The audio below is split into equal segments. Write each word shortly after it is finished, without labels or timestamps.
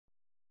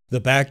The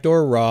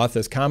backdoor Roth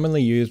is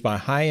commonly used by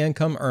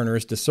high-income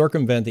earners to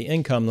circumvent the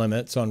income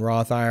limits on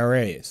Roth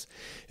IRAs.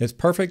 It's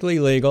perfectly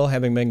legal,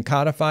 having been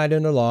codified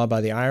into law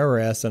by the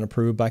IRS and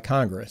approved by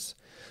Congress.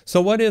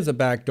 So what is a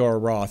backdoor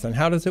Roth and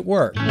how does it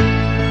work?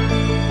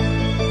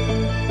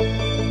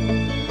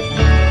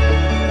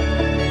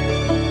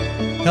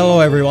 Hello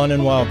everyone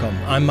and welcome.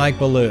 I'm Mike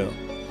Ballew.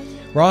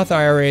 Roth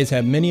IRAs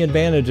have many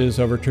advantages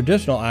over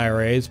traditional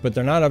IRAs, but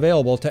they're not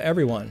available to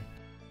everyone.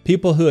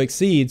 People who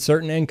exceed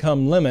certain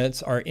income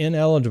limits are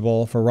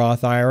ineligible for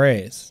Roth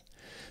IRAs.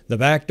 The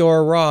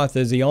backdoor Roth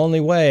is the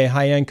only way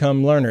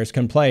high-income learners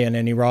can play in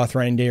any Roth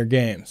reindeer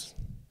games.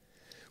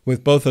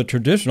 With both a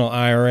traditional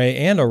IRA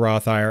and a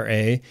Roth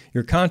IRA,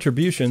 your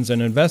contributions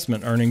and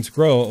investment earnings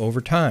grow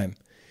over time.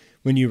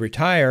 When you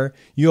retire,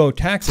 you owe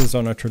taxes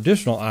on a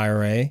traditional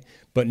IRA,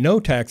 but no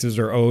taxes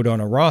are owed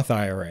on a Roth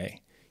IRA.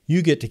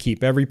 You get to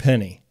keep every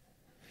penny.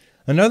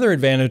 Another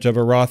advantage of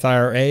a Roth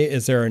IRA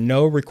is there are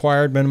no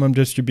required minimum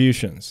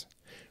distributions.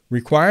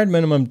 Required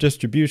minimum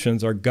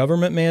distributions are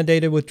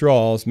government-mandated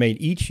withdrawals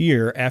made each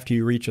year after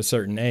you reach a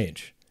certain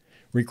age.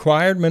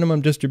 Required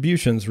minimum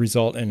distributions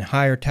result in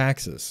higher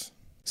taxes.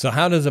 So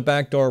how does a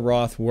backdoor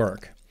Roth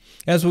work?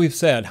 As we've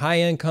said,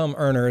 high-income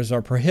earners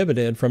are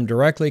prohibited from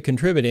directly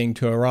contributing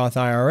to a Roth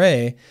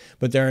IRA,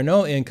 but there are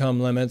no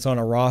income limits on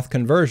a Roth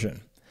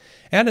conversion.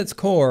 At its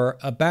core,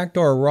 a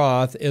backdoor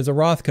Roth is a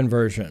Roth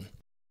conversion.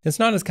 It's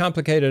not as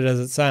complicated as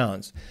it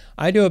sounds.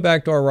 I do a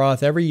backdoor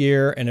Roth every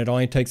year and it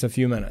only takes a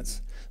few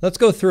minutes. Let's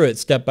go through it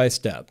step by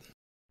step.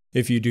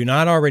 If you do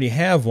not already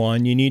have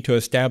one, you need to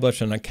establish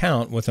an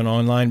account with an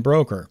online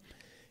broker.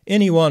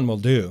 Anyone will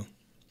do.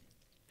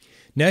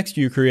 Next,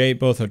 you create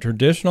both a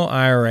traditional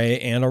IRA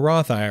and a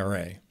Roth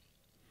IRA.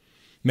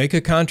 Make a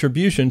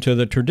contribution to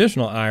the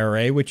traditional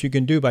IRA, which you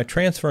can do by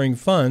transferring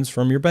funds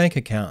from your bank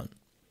account.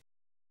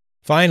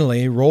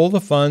 Finally, roll the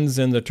funds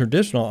in the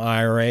traditional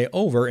IRA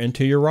over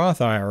into your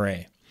Roth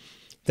IRA.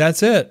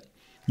 That's it.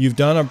 You've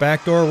done a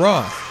backdoor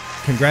Roth.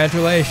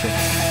 Congratulations.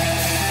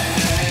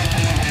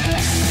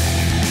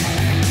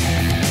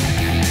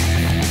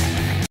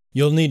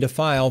 You'll need to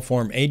file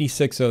Form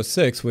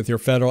 8606 with your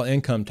federal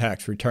income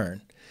tax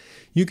return.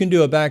 You can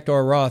do a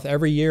backdoor Roth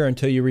every year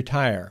until you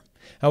retire.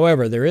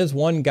 However, there is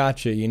one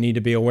gotcha you need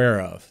to be aware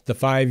of, the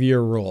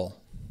 5-year rule.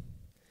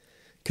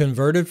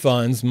 Converted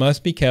funds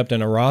must be kept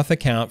in a Roth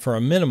account for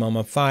a minimum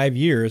of 5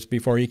 years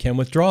before you can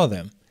withdraw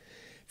them.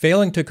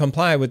 Failing to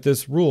comply with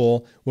this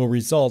rule will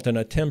result in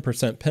a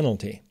 10%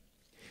 penalty.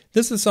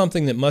 This is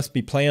something that must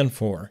be planned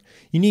for.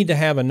 You need to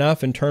have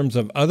enough in terms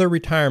of other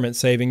retirement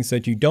savings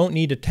that you don't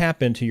need to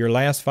tap into your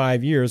last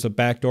 5 years of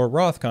backdoor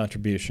Roth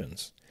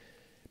contributions.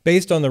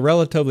 Based on the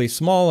relatively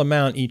small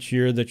amount each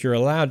year that you're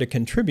allowed to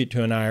contribute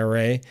to an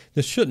IRA,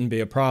 this shouldn't be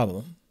a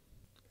problem.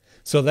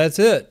 So that's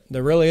it.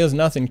 There really is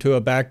nothing to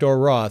a backdoor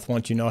Roth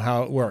once you know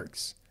how it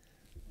works.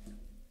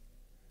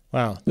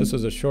 Wow, this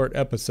was a short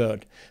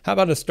episode. How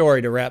about a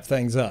story to wrap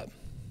things up?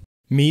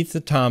 Meet the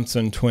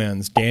Thompson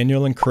twins,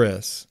 Daniel and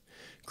Chris.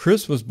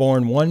 Chris was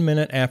born 1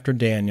 minute after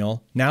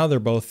Daniel. Now they're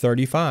both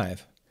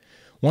 35.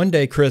 One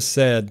day Chris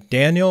said,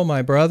 "Daniel,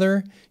 my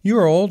brother, you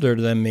are older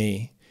than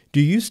me.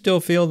 Do you still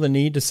feel the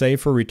need to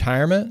save for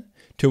retirement?"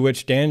 To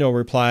which Daniel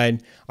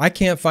replied, "I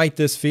can't fight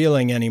this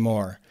feeling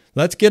anymore.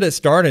 Let's get it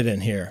started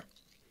in here."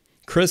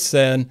 Chris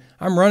said,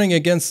 "I'm running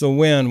against the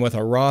wind with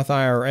a Roth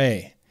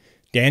IRA.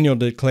 Daniel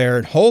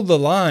declared, "Hold the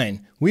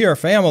line. We are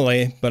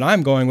family, but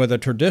I'm going with a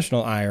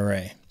traditional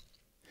IRA."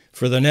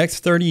 For the next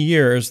 30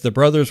 years, the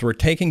brothers were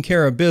taking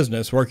care of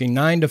business, working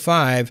 9 to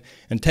 5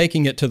 and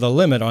taking it to the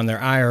limit on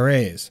their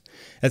IRAs.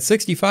 At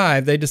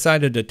 65, they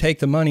decided to take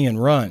the money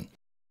and run.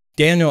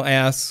 Daniel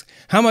asks,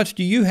 "How much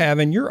do you have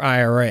in your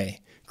IRA?"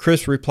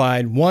 Chris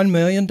replied, $1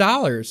 million.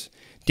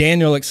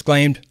 Daniel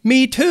exclaimed,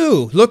 "Me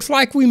too! Looks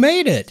like we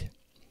made it!"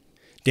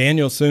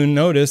 Daniel soon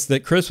noticed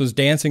that Chris was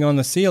dancing on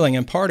the ceiling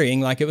and partying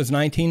like it was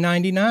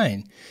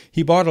 1999.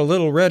 He bought a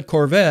little red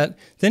Corvette,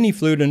 then he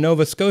flew to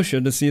Nova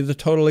Scotia to see the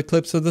total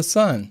eclipse of the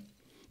sun.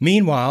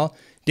 Meanwhile,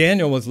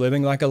 Daniel was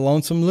living like a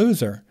lonesome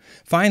loser.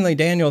 Finally,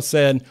 Daniel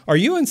said, "Are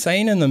you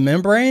insane in the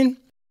membrane?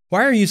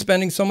 Why are you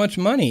spending so much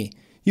money?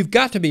 You've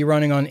got to be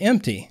running on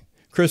empty."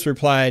 Chris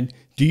replied,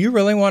 "Do you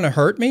really want to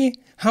hurt me?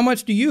 How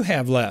much do you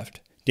have left?"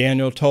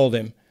 Daniel told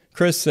him.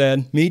 Chris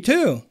said, "Me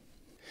too."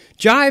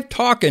 "Jive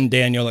talking,"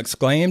 Daniel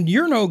exclaimed.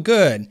 "You're no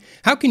good.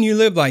 How can you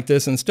live like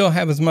this and still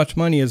have as much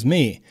money as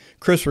me?"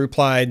 Chris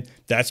replied,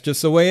 "That's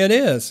just the way it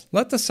is.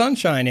 Let the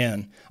sunshine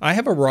in. I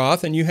have a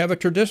Roth and you have a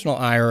traditional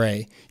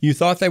IRA. You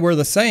thought they were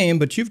the same,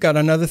 but you've got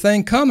another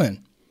thing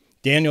coming."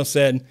 Daniel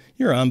said,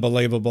 "You're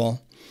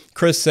unbelievable."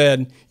 Chris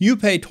said, "You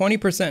pay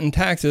 20% in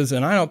taxes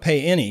and I don't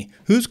pay any.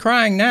 Who's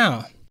crying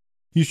now?"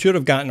 "You should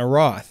have gotten a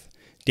Roth."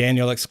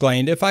 Daniel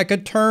exclaimed, "If I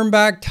could turn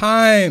back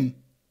time."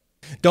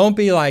 Don't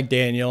be like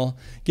Daniel.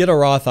 Get a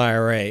Roth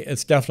IRA.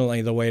 It's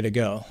definitely the way to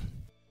go.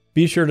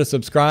 Be sure to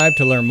subscribe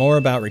to learn more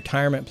about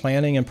retirement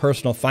planning and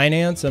personal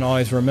finance. And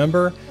always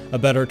remember, a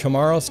better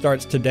tomorrow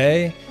starts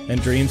today,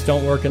 and dreams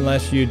don't work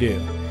unless you do.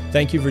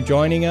 Thank you for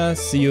joining us.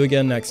 See you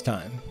again next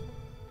time.